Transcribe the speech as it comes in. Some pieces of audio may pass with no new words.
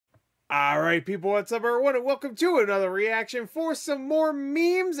Alright people, what's up everyone, and welcome to another reaction for some more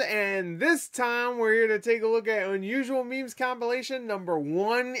memes. And this time we're here to take a look at Unusual Memes compilation number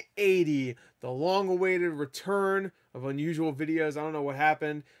 180. The long-awaited return of unusual videos. I don't know what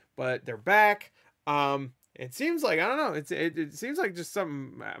happened, but they're back. It seems like, I don't know, it seems like just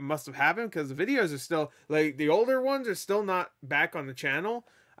something must have happened, because the videos are still, like, the older ones are still not back on the channel.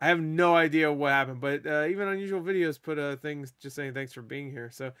 I have no idea what happened, but even Unusual Videos put things just saying thanks for being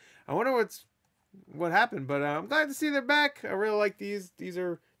here. So I wonder what happened, but I'm glad to see they're back. I really like these. These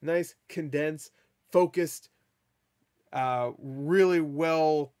are nice, condensed, focused, really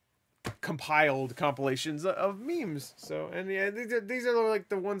well compiled compilations of memes. So, and yeah, these are like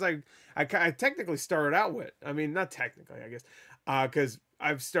the ones I technically started out with. I mean, not technically, I guess, because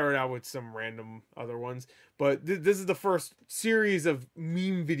I've started out with some random other ones, but this is the first series of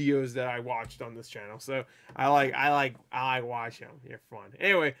meme videos that I watched on this channel. So I like watching them. They're fun.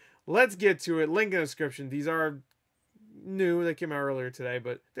 Anyway, let's get to it. Link in the description. These are new. They came out earlier today,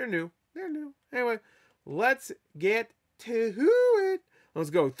 but they're new. They're new. Anyway, let's get to it. Let's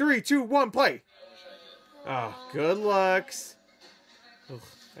go. 3, 2, 1, play. Oh, good looks. Ugh,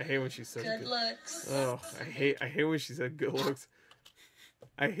 I hate when she says good looks. Oh, I hate when she said good looks.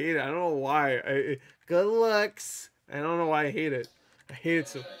 I hate it. I don't know why. Good looks. I don't know why I hate it. I hate it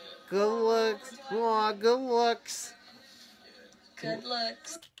so. Good looks. Aw, good looks. Good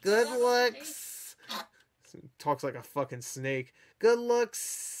looks. Good looks. Talks like a fucking snake. Good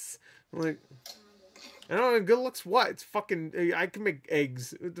looks. Like, I don't know. Good looks what? It's fucking. I can make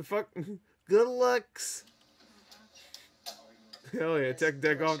eggs. What the fuck? Good looks. Hell yeah!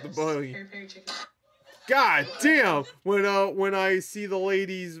 Deck off the buggy. God damn! When I see the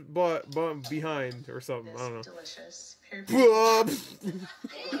lady's butt behind or something, I don't know. Delicious. Don't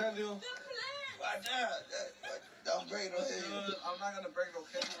break no head. I'm not gonna break no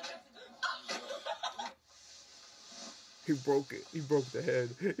head. He broke it. He broke the head.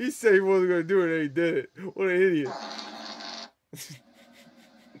 He said he wasn't gonna do it, and he did it. What an idiot!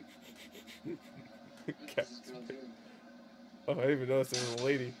 Oh, I didn't even notice there was a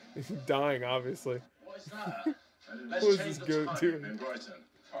lady dying, obviously. What's that? What is this goat doing? In Brighton.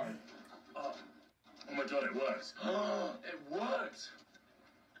 Oh my god, it worked. It worked.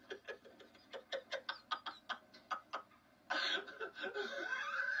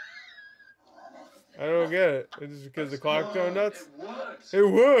 I don't get it. It's just because the clock going nuts? It works. It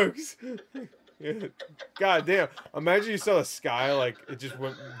works! Yeah. God damn. Imagine you saw the sky, like, it just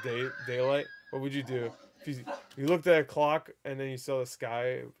went daylight. What would you do? If you looked at a clock and then you saw the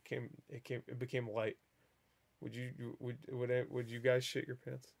sky, it became light. Would you guys shit your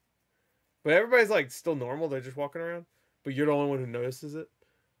pants? But everybody's like still normal, they're just walking around. But you're the only one who notices it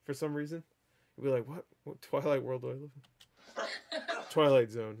for some reason. You'll be like, what Twilight world do I live in? Twilight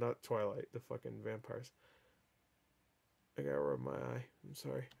Zone, not Twilight, the fucking vampires. I gotta rub my eye. I'm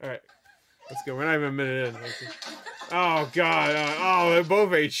sorry. Alright. Let's go. We're not even a minute in. Oh god. Oh, they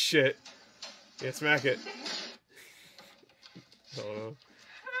both ate shit. Yeah, smack it. Oh.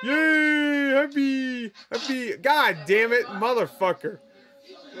 Yay! Happy! God damn it, motherfucker!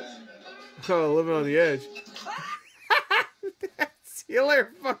 Oh, living on the edge. See you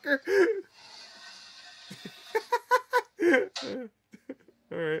later, fucker.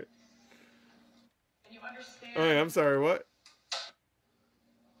 All right. And you understand? Oh, yeah, I'm sorry. What?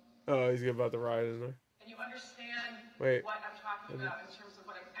 Oh, he's about to ride in there. And you understand Wait. what I'm talking about in terms of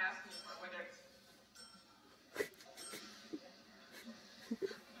what I'm asking for, whether it's.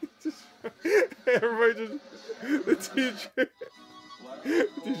 Everybody just, the teacher's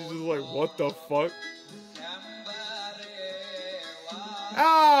just like, what the fuck?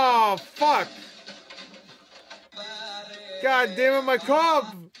 Oh, fuck! God damn it, my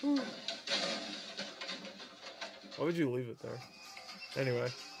cup! Why would you leave it there?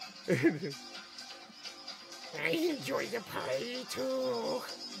 Anyway. I enjoy the party too.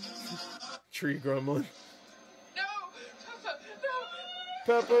 Tree grumbling. No! Peppa,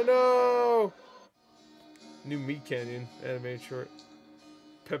 no! Peppa, no! New Meat Canyon animated short.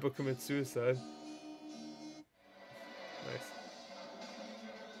 Peppa commits suicide. Nice.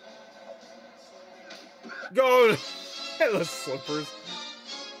 Go! Those slippers.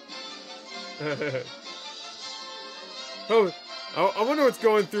 Oh, I wonder what's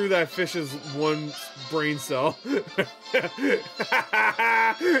going through that fish's one brain cell.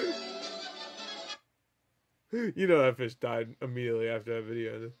 You know that fish died immediately after that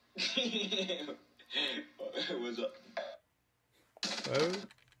video. What's up? Oh?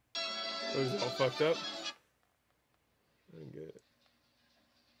 Was it all fucked up? I didn't get it.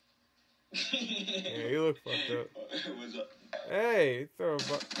 Yeah, you look fucked up. What's up? Hey, throw a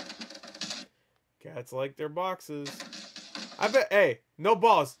butt. Cats like their boxes. I bet. Hey, no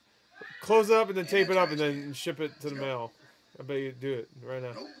balls. Close it up and then tape it up and then ship it to the mail. I bet you do it right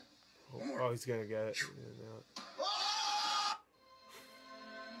now. Oh, he's gonna get it.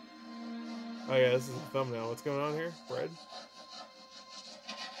 Oh yeah, this is a thumbnail. What's going on here? Bread?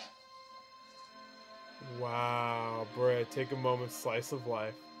 Wow, bread. Take a moment. Slice of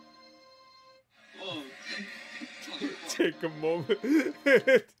life. Take a moment.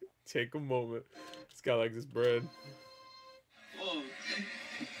 Take a moment. This guy likes his bread.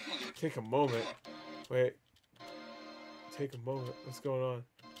 Take a moment. Wait. Take a moment. What's going on?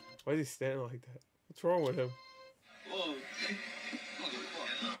 Why is he standing like that? What's wrong with him?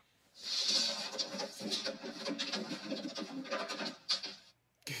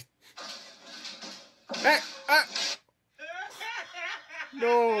 Hey! Ah!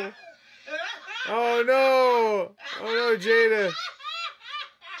 No! Oh no! Oh no, Jada!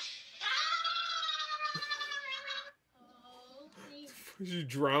 Did you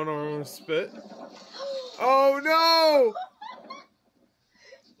drown her own spit? Oh no!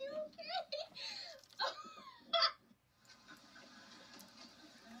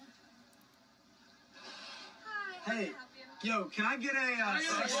 Hey, yo, can I get a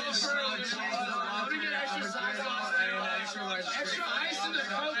Extra ice in the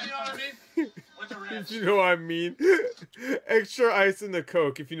Coke, you know what I mean? With the ranch. If you know what I mean. Extra ice in the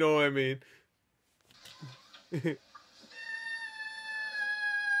Coke, if you know what I mean. You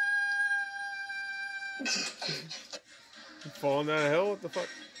falling down a hill? What the fuck?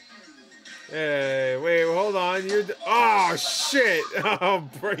 Hey, wait, hold on. Oh, shit! Oh,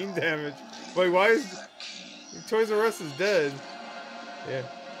 brain damage. Wait, why is... Toys R Us is dead. Yeah.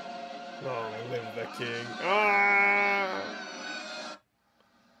 Long live the king. Ah!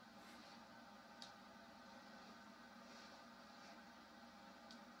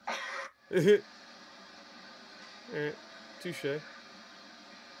 Alright, touche.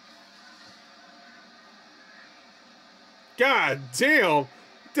 God damn!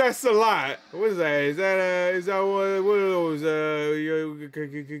 That's a lot. What is that? Is that what are those,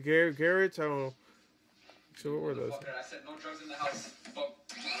 carrots? I don't know. So what were those? I said no drugs in the house.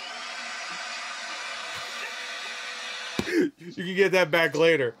 You can get that back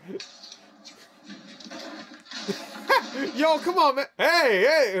later. Yo, come on, man.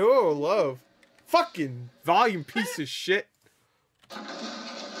 Hey, oh, love. Fucking volume piece of shit.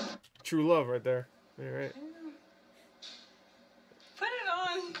 True love right there. All right. Put it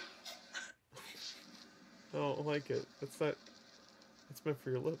on. I don't like it. That's not... It's meant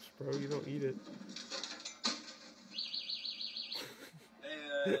for your lips, bro. You don't eat it.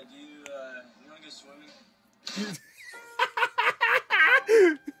 Hey, do you want to go swimming?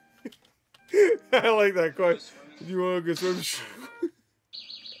 I like that question. Do you want to go swimming?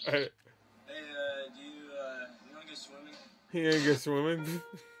 Alright. Hey, do you want to go swimming? He ain't go swimming.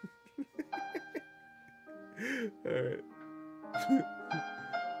 Alright.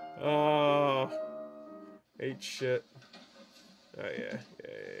 Oh. Ate shit. Oh, yeah.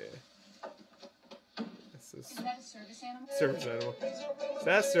 Is that a service animal? Service animal. Is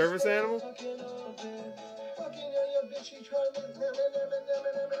that a service animal?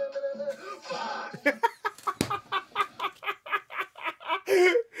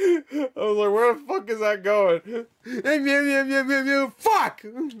 I was like, where the fuck is that going? Fuck!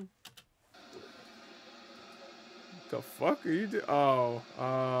 The fuck are you doing? Oh.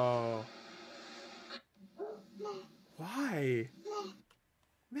 Why?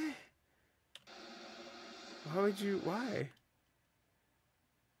 Man. Why would you? Why?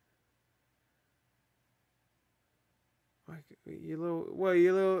 You little. What?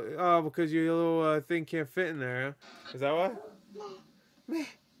 You little. Oh, because your little thing can't fit in there. Huh? Is that why?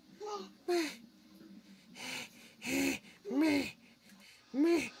 Me.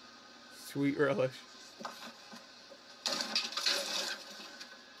 Sweet relish.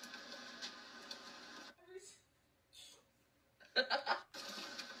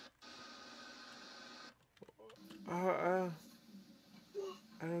 I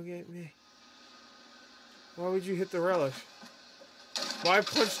don't get me. Why would you hit the relish? Why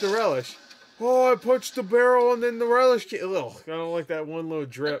punch the relish? Oh, I punched the barrel and then the relish came. Ugh, I don't like that one little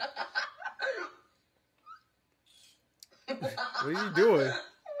drip. What are you doing?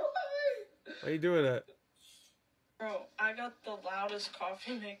 Why are you doing that? Bro, I got the loudest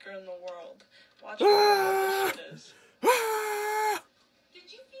coffee maker in the world. Watch how loud this shit is.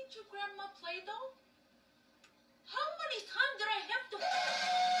 Did you feed your grandma Play-Doh? How many times did I have to...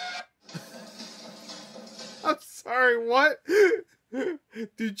 I'm sorry, what?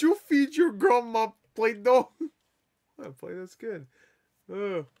 Did you feed your grandma Play-Doh? Oh, Play-Doh's good.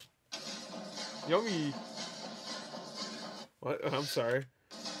 Oh. Yummy. What? I'm sorry.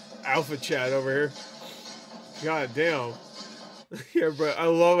 Alpha chat over here. God damn. Yeah, bro. I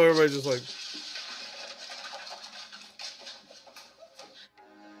love everybody just like.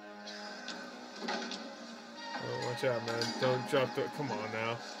 Oh, watch out, man. Don't drop the. Come on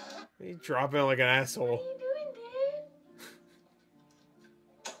now. You dropping like an asshole. What are you doing,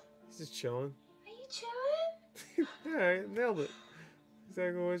 dude? He's just chilling. Are you chilling? Yeah, I nailed it.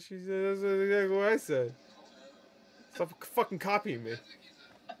 Exactly what she said. That's exactly what I said. Stop fucking copying me.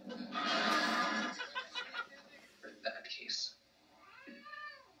 That case.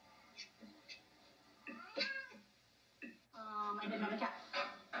 I didn't have a cat.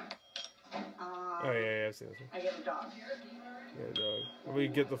 Oh yeah, I've seen this one. I get a dog. Yeah, dog. We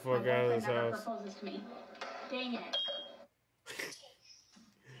get the fuck My out of boyfriend this never house. proposes to me. Dang it.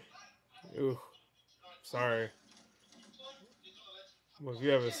 Ooh, sorry. Well, if you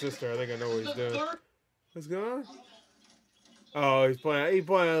have a sister, I think I know what he's doing. What's going on? Oh, he's playing. He's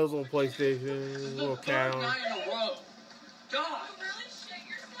playing his little PlayStation, his little cat on. Night in a row. God. You really shit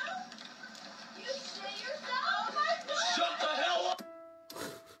yourself? You shit yourself? Oh my god! Shut the hell up.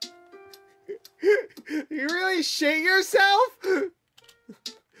 You really shit yourself?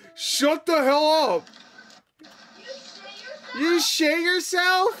 Shut the hell up! You shit yourself? You shit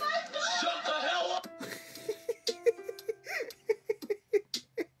yourself? Shut the hell up.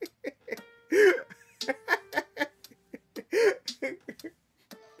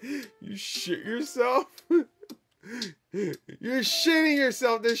 You shit yourself? You're shitting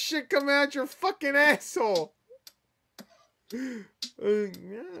yourself. There's shit coming out your fucking asshole. No.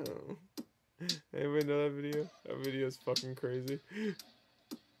 Anybody know that video? That video is fucking crazy.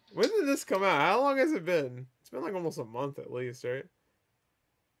 When did this come out? How long has it been? It's been like almost a month at least, right?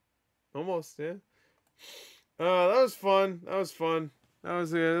 Almost, yeah. That was fun. That was fun. That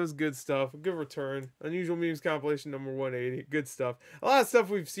was good stuff. Good return. Unusual Memes compilation number 180. Good stuff. A lot of stuff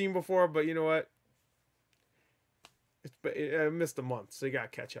we've seen before, but you know what? I missed a month, so you gotta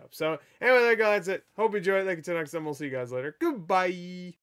catch up. So anyway, there you go. That's it. Hope you enjoyed. Thank you till next time. We'll see you guys later. Goodbye.